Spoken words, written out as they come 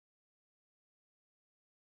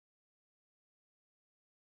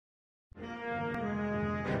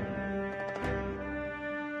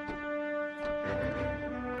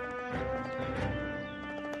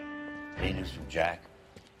news from Jack?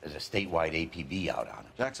 There's a statewide APB out on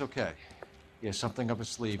him. Jack's okay. He has something up his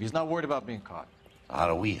sleeve. He's not worried about being caught. So how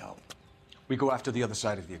do we help? We go after the other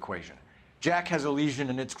side of the equation. Jack has a legion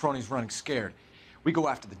and its cronies running scared. We go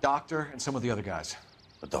after the doctor and some of the other guys.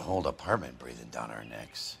 But the whole department breathing down our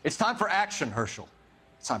necks. It's time for action, Herschel.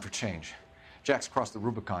 It's time for change. Jack's crossed the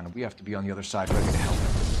Rubicon, and we have to be on the other side ready to help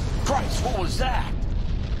him. Christ, what was that?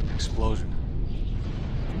 Explosion.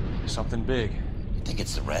 Something big. You think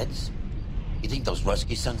it's the Reds? You think those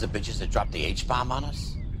Rusky sons of bitches that dropped the H-bomb on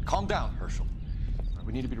us? Calm down, Herschel.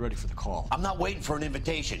 We need to be ready for the call. I'm not waiting for an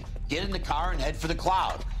invitation. Get in the car and head for the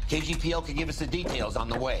cloud. KGPL can give us the details on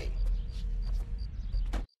the way.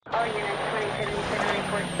 All units,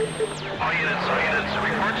 2077 report. All units,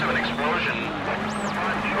 reports of an explosion.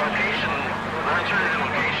 Location, alternative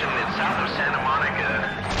location is south of Santa Monica.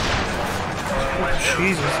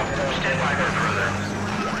 Jesus. Stand by for further.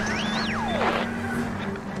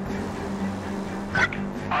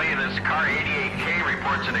 All units, car 88K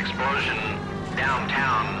reports an explosion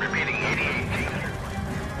downtown. Repeating, 88K.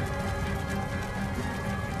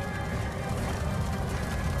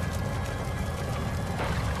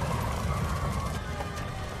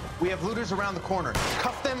 We have looters around the corner.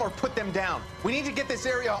 Cuff them or put them down. We need to get this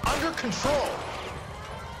area under control.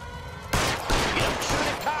 You don't shoot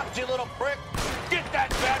at cops, you little prick! Get that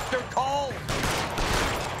bastard cold!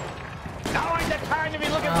 Now ain't the time to be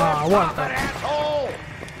looking for a profit, asshole!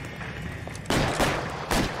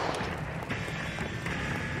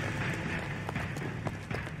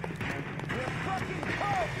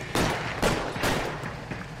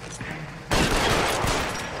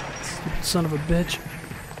 Son of a bitch.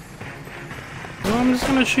 Well, I'm just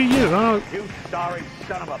gonna shoot you. Oh. You sorry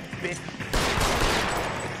son of a bitch!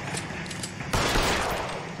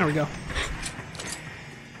 There we go.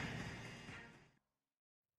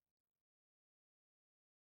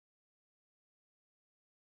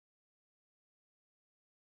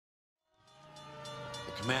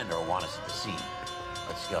 The commander will want us at the scene.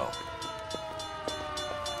 Let's go.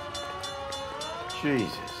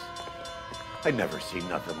 Jesus. I've never seen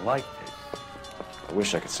nothing like this. I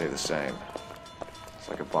wish I could say the same. It's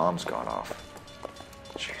like a bomb's gone off.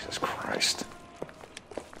 Jesus Christ.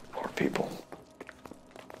 Poor people.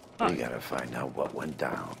 We gotta find out what went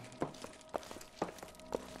down.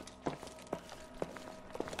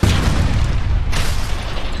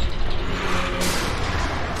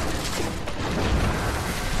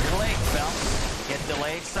 Delayed, Phelps. Get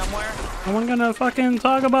delayed somewhere? Am I gonna fucking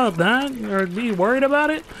talk about that or be worried about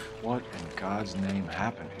it? What in God's name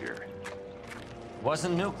happened here?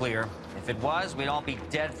 Wasn't nuclear. If it was, we'd all be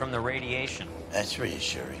dead from the radiation. That's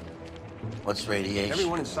reassuring. What's radiation?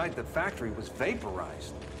 Everyone inside the factory was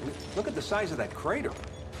vaporized. I mean, look at the size of that crater.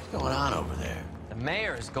 What's going on over there? The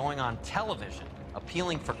mayor is going on television,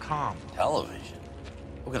 appealing for calm. Television?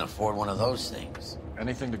 Who can afford one of those things?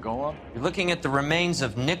 Anything to go on? You're looking at the remains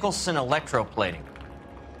of Nicholson electroplating.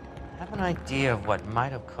 I have an idea of what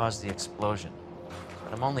might have caused the explosion,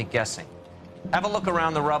 but I'm only guessing. Have a look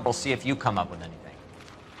around the rubble, see if you come up with anything.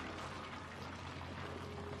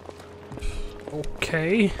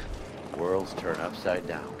 Okay. Worlds turn upside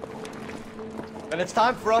down. Then it's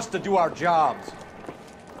time for us to do our jobs.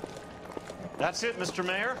 That's it, Mr.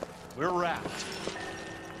 Mayor. We're wrapped.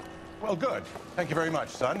 Well, good. Thank you very much,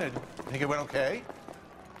 son. I think it went okay.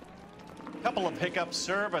 Couple of hiccups,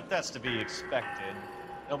 sir, but that's to be expected.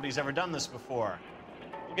 Nobody's ever done this before.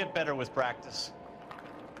 We'll get better with practice.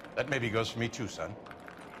 That maybe goes for me too, son.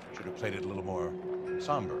 Should have played it a little more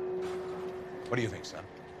somber. What do you think, son?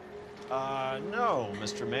 No,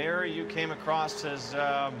 Mr. Mayor. You came across as,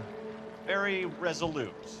 very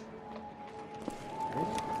resolute.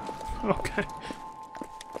 Okay.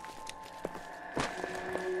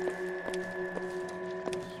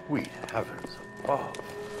 Sweet heavens above.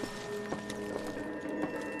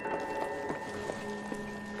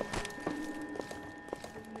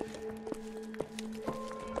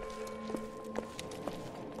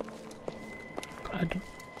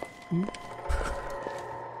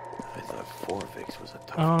 I thought Forvix was a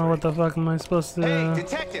tough I don't know what the fuck am I supposed to... Hey,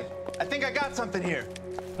 detective! I think I got something here.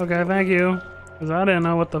 Okay, thank you. Because I didn't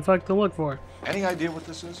know what the fuck to look for. Any idea what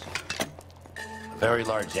this is? A very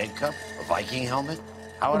large egg cup? A Viking helmet?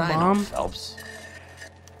 How would A I know, bomb? Phelps?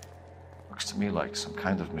 Looks to me like some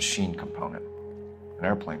kind of machine component. An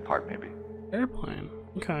airplane part, maybe. Airplane.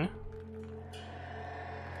 Okay.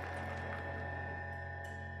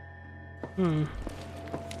 Hmm.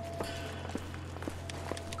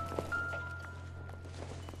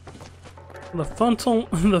 The funtal,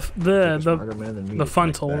 the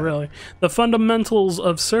funtal, really. The fundamentals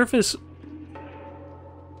of surface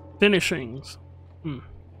finishings. Hmm.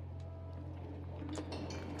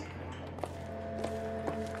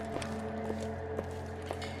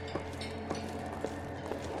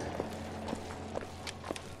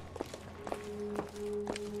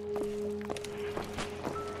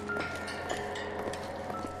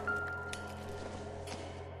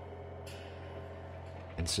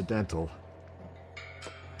 incidental.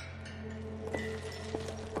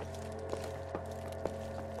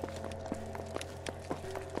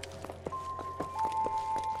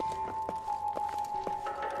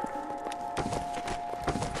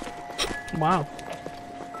 Wow.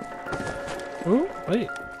 Ooh, wait.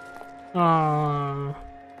 Oh,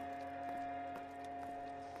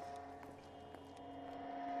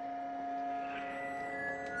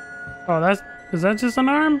 is that just an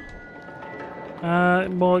arm?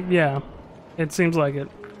 Well, yeah. It seems like it.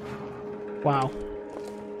 Wow.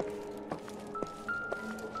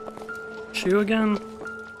 Shoe again?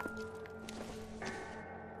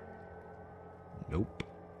 Nope.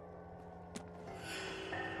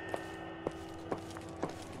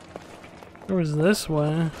 It was this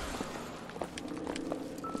way.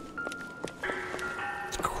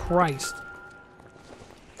 Christ.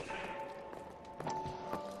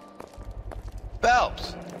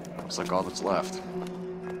 Phelps! Looks like all that's left.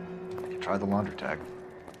 Try the laundry tag.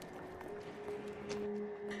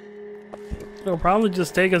 It'll probably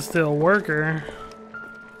just take us to a worker.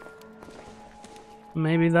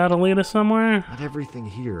 Maybe that'll lead us somewhere? Not everything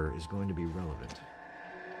here is going to be relevant.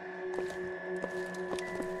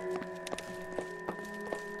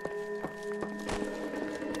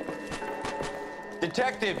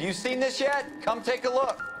 Detective, you seen this yet? Come take a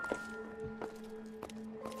look.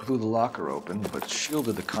 Blew the locker open, but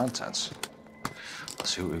shielded the contents.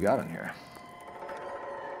 Let's see what we got in here.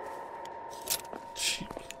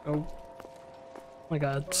 Oh. Like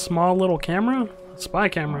a small little camera? A spy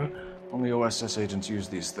camera. Only OSS agents use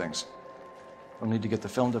these things. We'll need to get the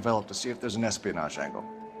film developed to see if there's an espionage angle.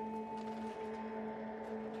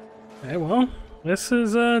 Okay, well, this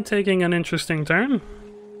is taking an interesting turn.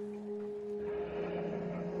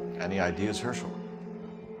 Any ideas, Herschel?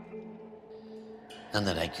 None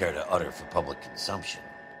that I care to utter for public consumption.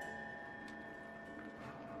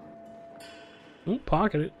 Oh,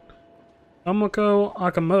 pocket it. Tomoko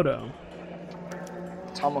Akamoto.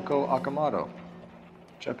 Tomoko Akamoto.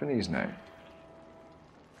 Japanese name.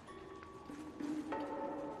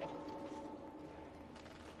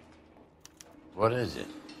 What is it?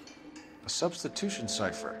 A substitution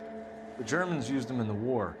cipher. The Germans used them in the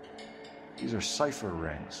war. These are cipher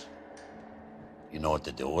rings. You know what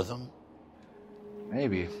to do with them?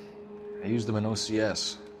 Maybe. They used them in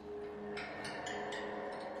OCS.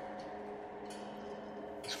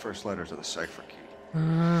 These first letters are the cipher key.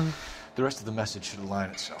 The rest of the message should align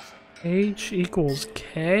itself. H equals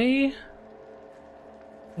K?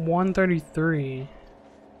 133.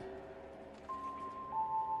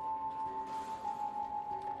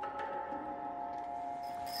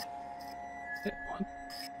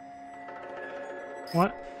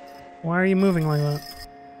 What? Why are you moving like that?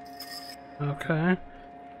 Okay.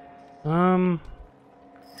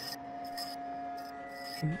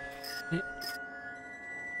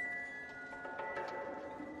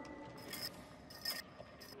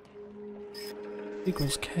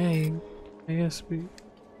 Equals K. ASB.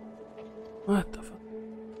 What the fuck?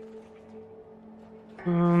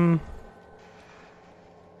 Can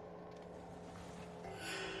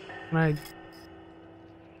I...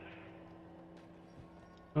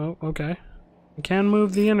 Oh, okay. I can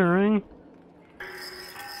move the inner ring.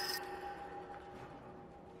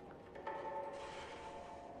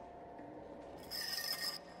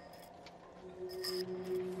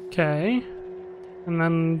 Okay. And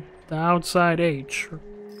then the outside H.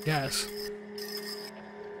 Yes.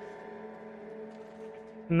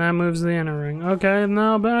 And that moves the inner ring. Okay,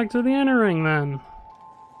 now back to the inner ring then.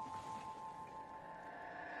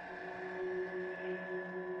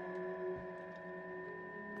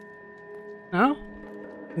 No?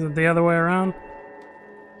 Is it the other way around?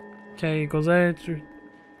 K equals H or...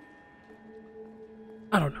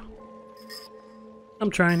 I don't know.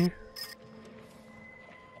 I'm trying here.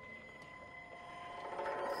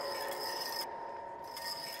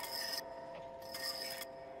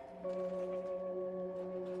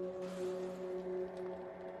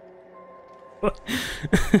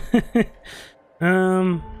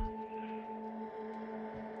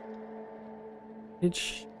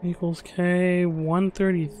 H equals K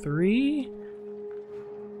 133.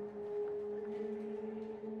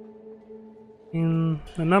 And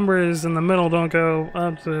the numbers in the middle don't go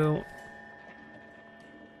up to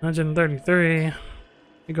 133.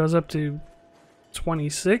 It goes up to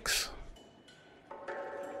 26.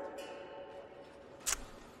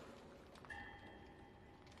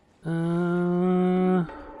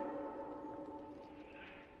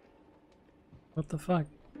 What the fuck?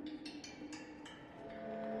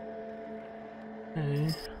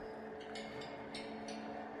 Okay.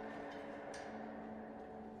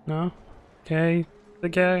 No? Okay. the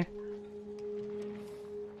K.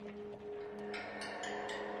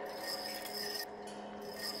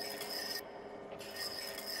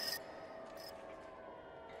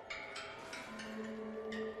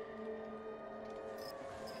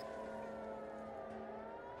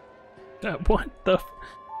 What the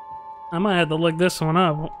I might have to look this one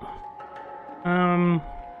up.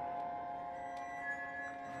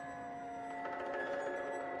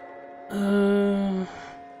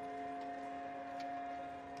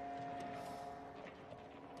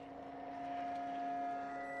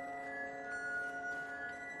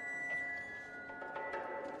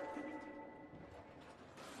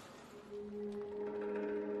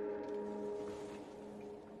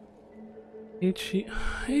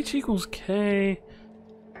 H equals K.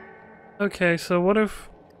 Okay, so what if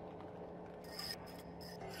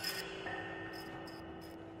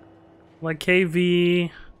like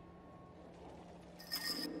KV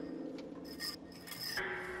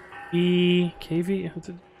E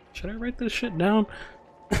KV? Should I write this shit down?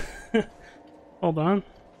 Hold on.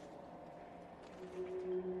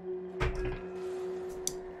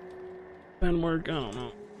 Pen work, I don't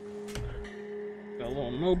know. Got a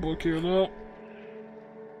little notebook here though.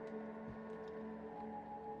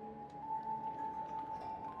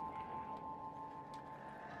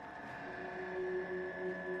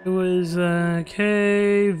 It was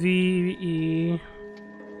KVE.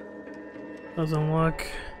 Doesn't look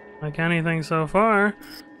like anything so far.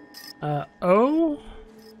 O?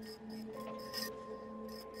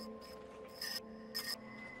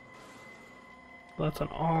 That's an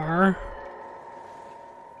R.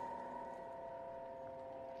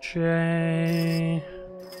 J.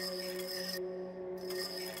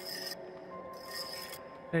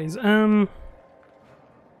 K's M.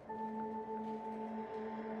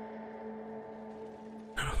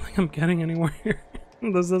 I'm getting anywhere here.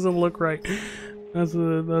 This doesn't look right. That's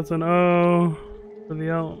an O for the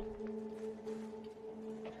L.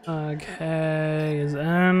 K is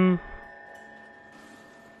N.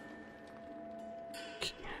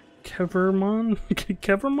 Kevermon?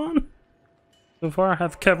 Kevermon? So far I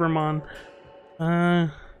have Kevermon.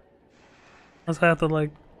 Let's have to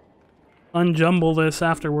like unjumble this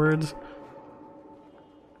afterwards.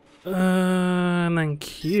 And then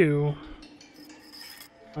Q.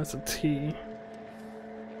 That's a T.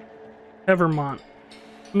 Evermont.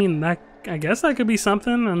 I mean, that, I guess that could be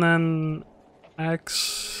something, and then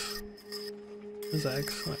X is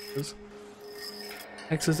X.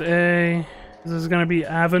 X is A. This is gonna be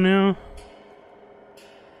Avenue.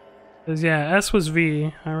 Cause yeah, S was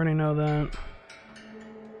V. I already know that.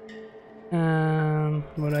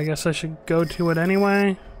 But I guess I should go to it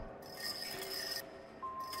anyway.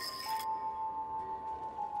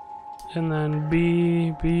 And then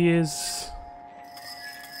B is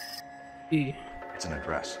E. It's an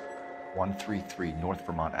address. 133 North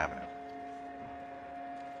Vermont Avenue.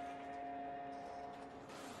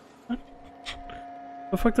 What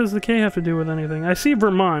the fuck does the K have to do with anything? I see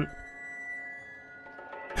Vermont.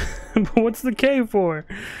 But what's the K for?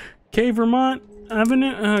 K Vermont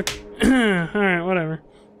Avenue? Alright, whatever.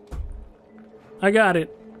 I got it.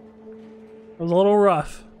 It was a little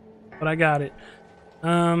rough, but I got it.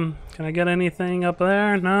 Can I get anything up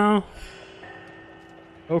there? No?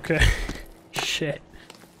 Okay. Shit.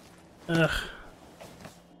 Ugh.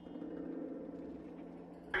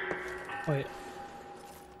 Wait.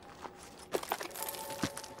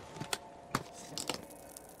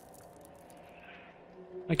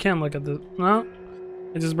 I can't look at this. No?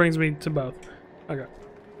 It just brings me to both. Okay.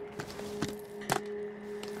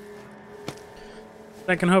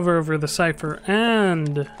 I can hover over the cipher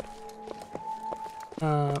and...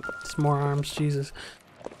 it's more arms, Jesus.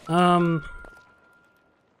 The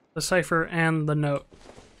cipher and the note.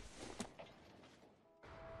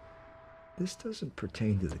 This doesn't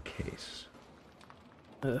pertain to the case.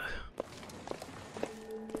 Ugh.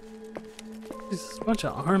 There's a bunch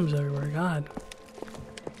of arms everywhere, God.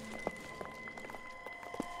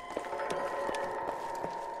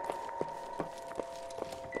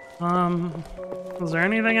 Is there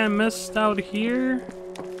anything I missed out here?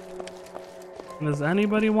 Does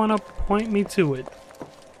anybody want to point me to it?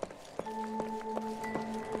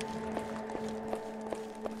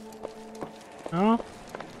 No?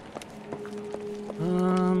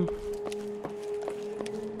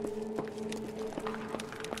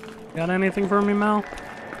 Got anything for me, Mel?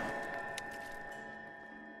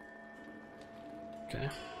 Okay.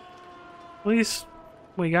 At least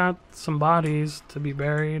we got some bodies to be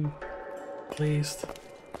buried. At least.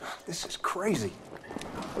 This is crazy.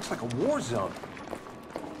 Looks like a war zone.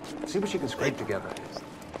 See what you can scrape together.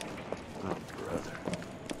 Oh, brother.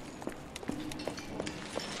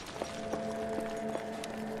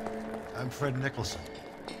 Fred Nicholson.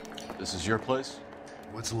 This is your place?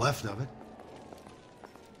 What's left of it.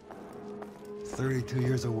 32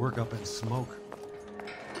 years of work up in smoke.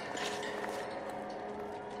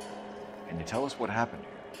 Can you tell us what happened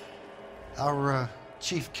here? Our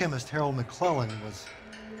chief chemist, Harold McClellan, was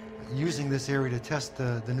using this area to test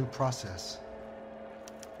the new process.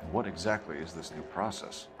 And what exactly is this new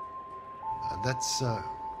process? That's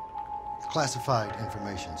classified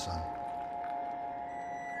information, son.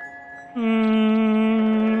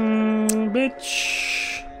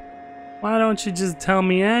 Bitch. Why don't you just tell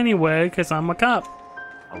me anyway, because I'm a cop.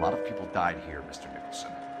 A lot of people died here, Mr.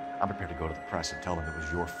 Nicholson. I'm prepared to go to the press and tell them it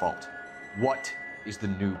was your fault. What is the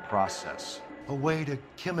new process? A way to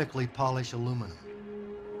chemically polish aluminum.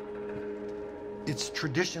 It's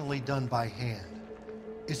traditionally done by hand.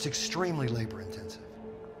 It's extremely labor-intensive.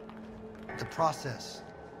 The process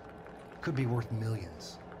could be worth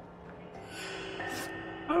millions.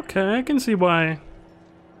 Okay, I can see why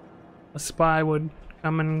a spy would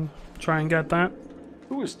come and try and get that.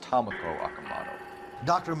 Who is Tomoko Akamoto?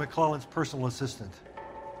 Dr. McClellan's personal assistant.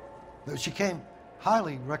 She came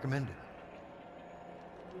highly recommended.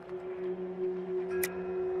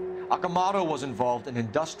 Akamoto was involved in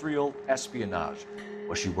industrial espionage.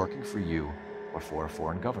 Was she working for you or for a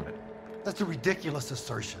foreign government? That's a ridiculous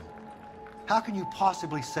assertion. How can you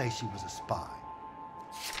possibly say she was a spy?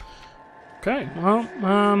 Okay, well,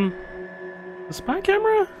 the spy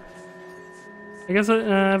camera? I guess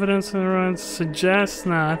evidence suggests,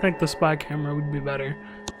 I think the spy camera would be better.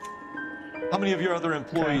 How many of your other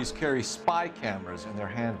employees carry spy cameras in their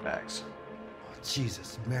handbags? Oh,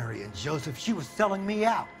 Jesus, Mary and Joseph, she was selling me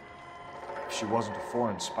out. If she wasn't a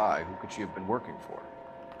foreign spy, who could she have been working for?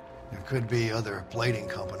 There could be other plating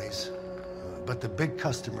companies, but the big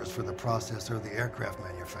customers for the process are the aircraft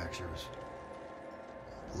manufacturers.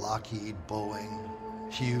 Lockheed, Boeing,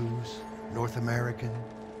 Hughes, North American.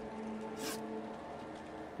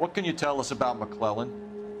 What can you tell us about McClellan?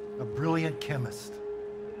 A brilliant chemist.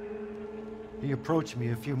 He approached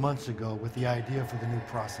me a few months ago with the idea for the new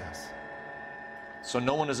process. So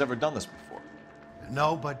no one has ever done this before?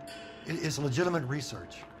 No, but it's legitimate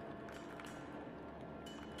research.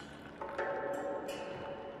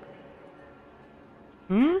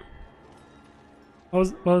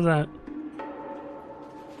 What was that?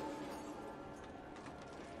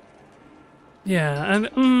 Yeah, and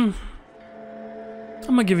I'm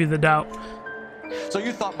gonna give you the doubt. So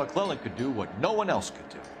you thought McClellan could do what no one else could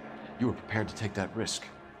do. You were prepared to take that risk.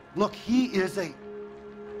 Look, he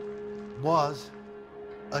was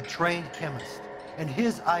a trained chemist, and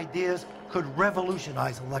his ideas could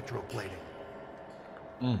revolutionize electroplating.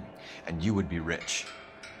 And you would be rich.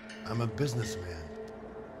 I'm a businessman.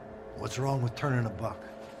 What's wrong with turning a buck?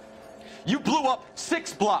 You blew up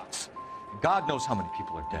 6 blocks. God knows how many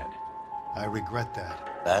people are dead. I regret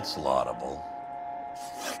that. That's laudable.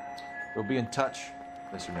 We'll be in touch,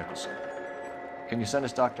 Mr. Nicholson. Can you send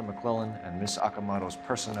us Dr. McClellan and Miss Akamoto's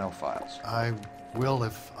personnel files? I will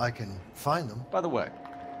if I can find them. By the way,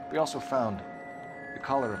 we also found the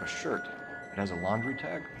collar of a shirt. It has a laundry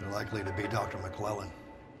tag. They're likely to be Dr. McClellan.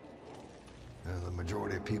 The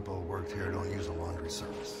majority of people who worked here don't use a laundry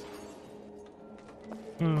service.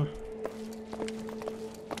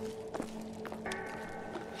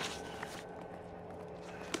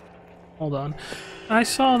 Hold on. I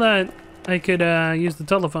saw that I could use the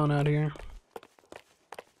telephone out here.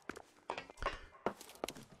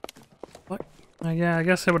 What? Yeah, I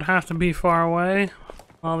guess it would have to be far away.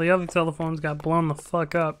 All the other telephones got blown the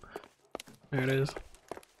fuck up. There it is.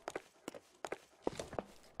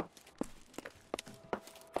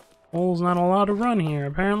 Bull's not allowed to run here,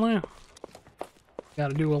 apparently.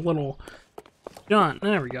 Gotta do a little jaunt.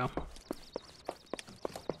 There we go.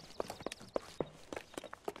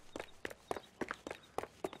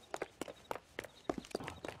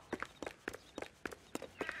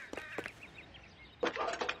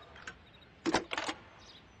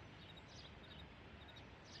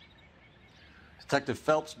 Detective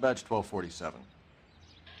Phelps, badge 1247.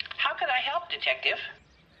 How can I help, Detective?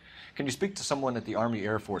 Can you speak to someone at the Army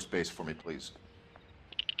Air Force Base for me, please?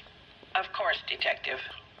 Of course, Detective.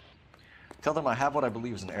 Tell them I have what I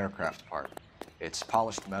believe is an aircraft part. It's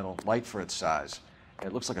polished metal, light for its size, and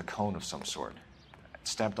it looks like a cone of some sort.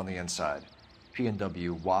 It's stamped on the inside.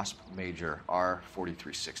 P&W Wasp Major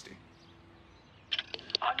R4360.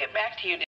 I'll get back to you,